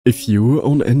If you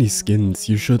own any skins,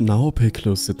 you should now pay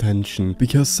close attention,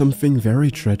 because something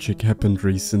very tragic happened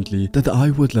recently that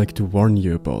I would like to warn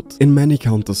you about. In many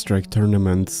Counter-Strike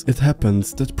tournaments, it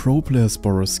happens that pro players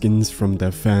borrow skins from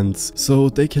their fans so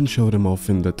they can show them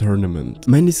off in the tournament.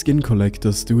 Many skin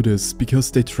collectors do this because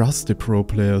they trust the pro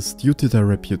players due to their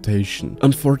reputation.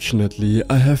 Unfortunately,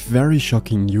 I have very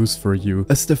shocking news for you,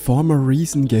 as the former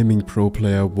recent gaming pro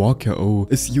player Walker O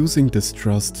is using this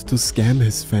trust to scam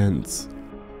his fans.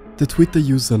 The Twitter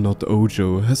user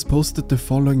NotOjo has posted the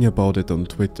following about it on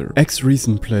Twitter.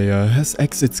 Ex-recent player has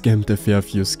exit scammed a fair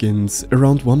few skins,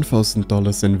 around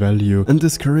 $1,000 in value, and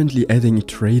is currently adding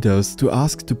traders to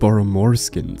ask to borrow more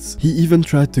skins. He even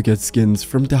tried to get skins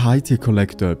from the high-tier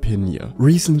collector Opinia.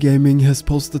 Recent Gaming has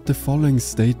posted the following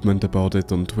statement about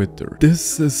it on Twitter.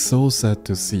 This is so sad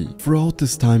to see. Throughout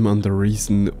this time under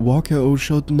Reason, Walker O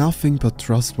showed nothing but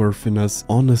trustworthiness,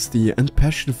 honesty, and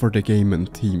passion for the game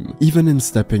and team. Even in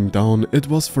stepping down, it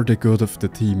was for the good of the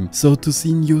team, so to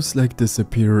see news like this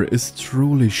appear is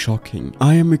truly shocking.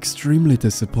 I am extremely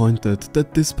disappointed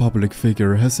that this public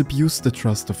figure has abused the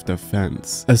trust of their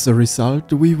fans. As a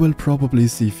result, we will probably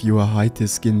see fewer high-tier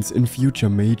skins in future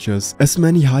majors, as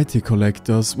many high-tier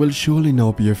collectors will surely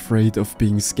now be afraid of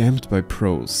being scammed by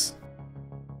pros.